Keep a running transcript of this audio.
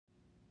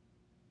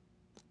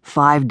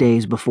5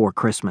 days before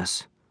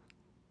Christmas.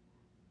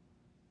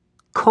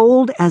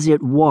 Cold as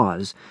it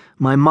was,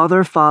 my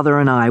mother, father,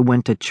 and I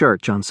went to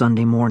church on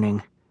Sunday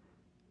morning.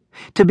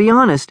 To be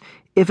honest,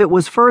 if it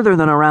was further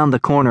than around the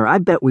corner, I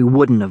bet we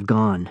wouldn't have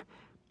gone.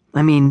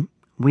 I mean,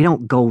 we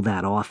don't go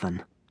that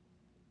often.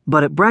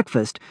 But at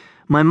breakfast,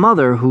 my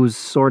mother, who's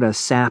sorta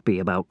sappy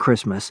about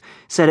Christmas,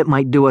 said it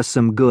might do us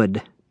some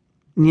good.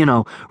 You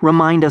know,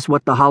 remind us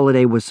what the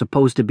holiday was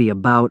supposed to be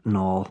about and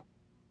all.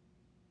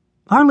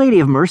 Our Lady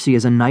of Mercy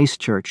is a nice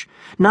church,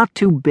 not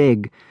too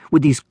big,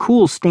 with these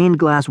cool stained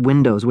glass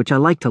windows which I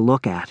like to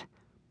look at.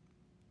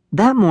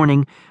 That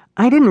morning,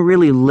 I didn't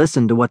really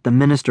listen to what the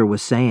minister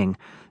was saying,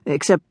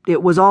 except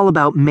it was all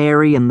about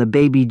Mary and the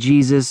baby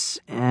Jesus,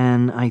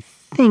 and I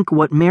think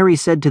what Mary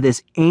said to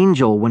this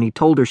angel when he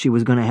told her she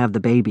was going to have the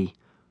baby.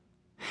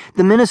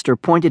 The minister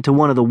pointed to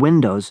one of the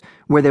windows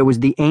where there was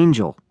the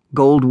angel,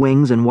 gold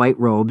wings and white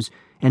robes,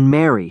 and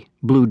Mary,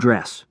 blue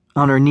dress,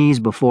 on her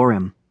knees before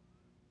him.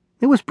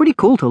 It was pretty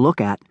cool to look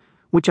at,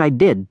 which I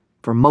did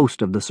for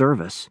most of the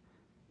service.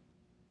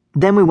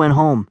 Then we went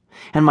home,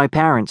 and my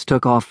parents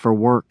took off for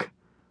work.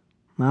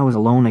 I was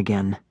alone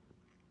again.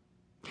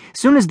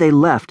 Soon as they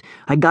left,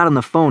 I got on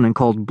the phone and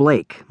called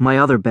Blake, my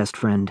other best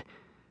friend.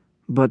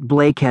 But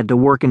Blake had to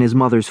work in his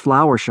mother's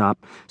flower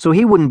shop, so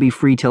he wouldn't be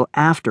free till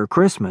after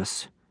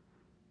Christmas.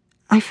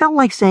 I felt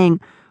like saying,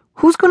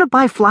 "Who's going to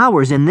buy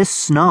flowers in this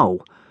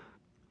snow?"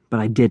 But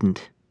I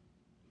didn't.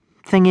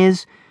 Thing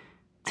is,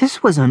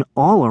 this was an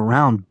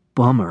all-around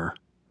bummer.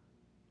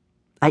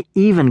 I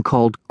even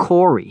called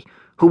Corey,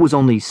 who was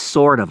only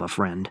sort of a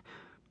friend.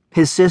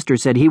 His sister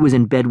said he was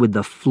in bed with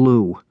the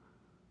flu.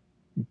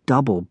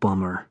 Double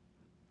bummer.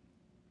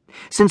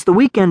 Since the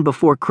weekend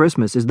before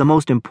Christmas is the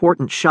most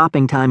important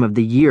shopping time of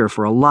the year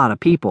for a lot of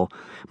people,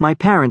 my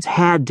parents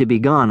had to be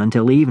gone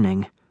until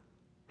evening.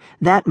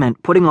 That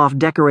meant putting off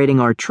decorating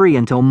our tree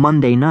until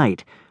Monday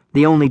night,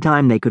 the only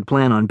time they could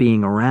plan on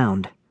being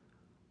around.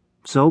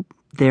 So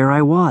there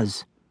I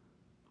was,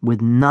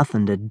 with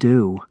nothing to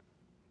do.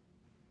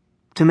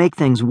 To make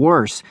things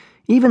worse,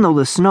 even though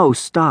the snow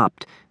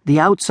stopped, the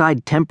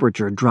outside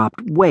temperature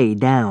dropped way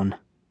down.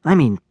 I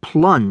mean,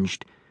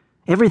 plunged.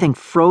 Everything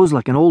froze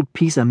like an old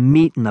piece of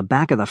meat in the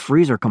back of the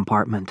freezer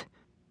compartment.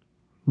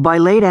 By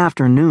late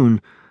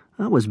afternoon,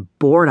 I was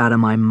bored out of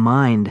my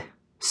mind,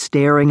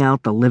 staring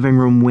out the living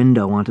room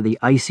window onto the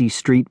icy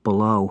street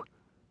below.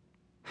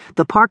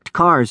 The parked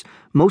cars,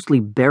 mostly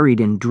buried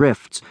in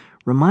drifts,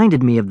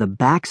 reminded me of the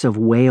backs of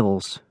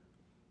whales.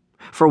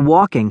 For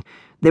walking,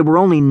 there were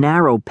only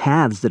narrow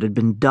paths that had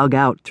been dug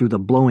out through the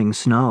blowing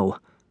snow.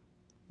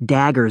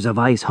 Daggers of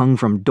ice hung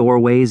from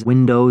doorways,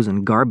 windows,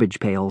 and garbage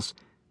pails.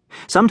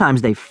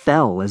 Sometimes they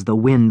fell as the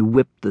wind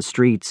whipped the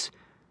streets.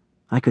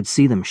 I could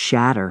see them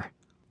shatter.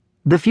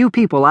 The few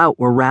people out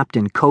were wrapped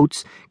in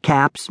coats,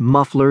 caps,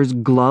 mufflers,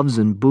 gloves,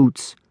 and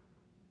boots.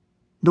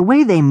 The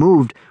way they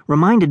moved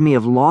reminded me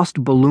of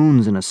lost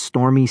balloons in a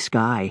stormy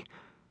sky.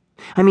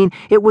 I mean,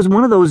 it was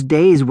one of those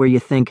days where you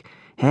think,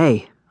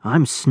 hey,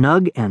 I'm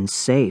snug and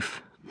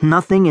safe.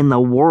 Nothing in the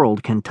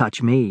world can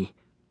touch me.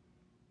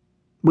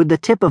 With the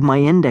tip of my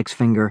index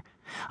finger,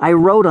 I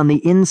wrote on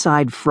the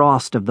inside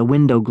frost of the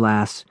window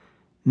glass,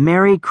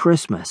 "Merry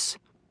Christmas."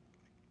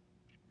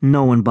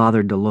 No one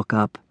bothered to look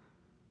up.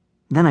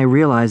 Then I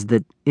realized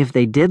that if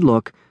they did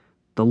look,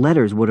 the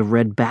letters would have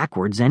read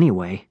backwards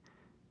anyway.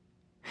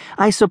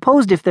 I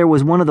supposed if there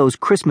was one of those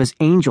Christmas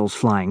angels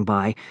flying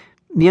by,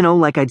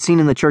 like I'd seen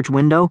in the church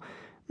window,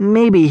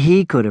 maybe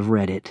he could have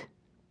read it.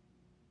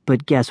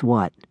 But guess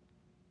what?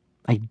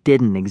 I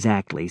didn't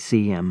exactly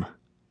see him.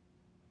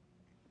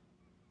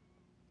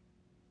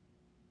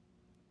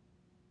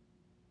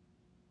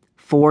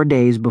 "4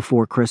 days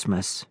before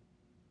Christmas.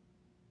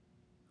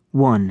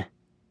 1.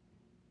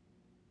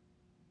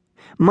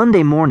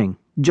 Monday morning,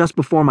 just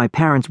before my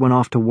parents went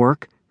off to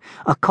work,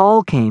 a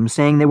call came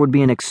saying there would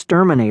be an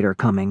exterminator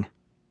coming.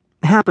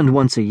 It happened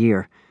once a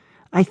year.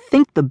 I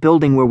think the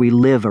building where we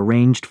live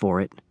arranged for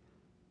it.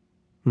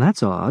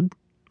 "That's odd,"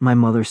 my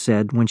mother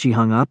said when she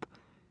hung up.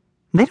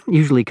 "They don't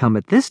usually come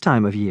at this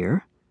time of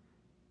year."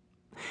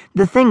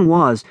 The thing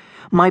was,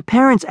 my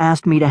parents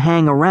asked me to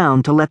hang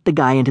around to let the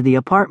guy into the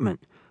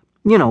apartment.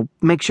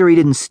 Make sure he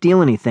didn't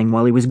steal anything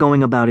while he was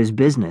going about his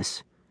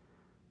business.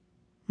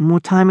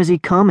 "What time is he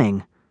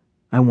coming?"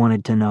 I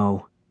wanted to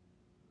know.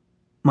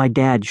 My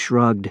dad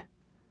shrugged.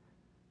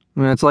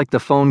 "It's like the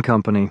phone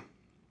company.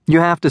 You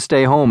have to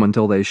stay home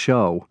until they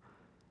show."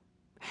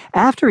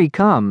 "After he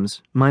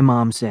comes," my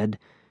mom said,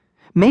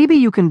 "maybe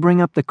you can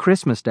bring up the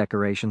Christmas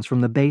decorations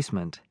from the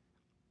basement."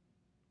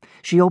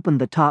 She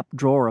opened the top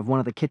drawer of one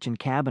of the kitchen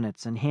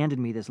cabinets and handed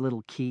me this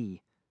little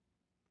key.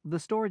 The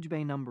storage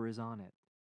bay number is on it.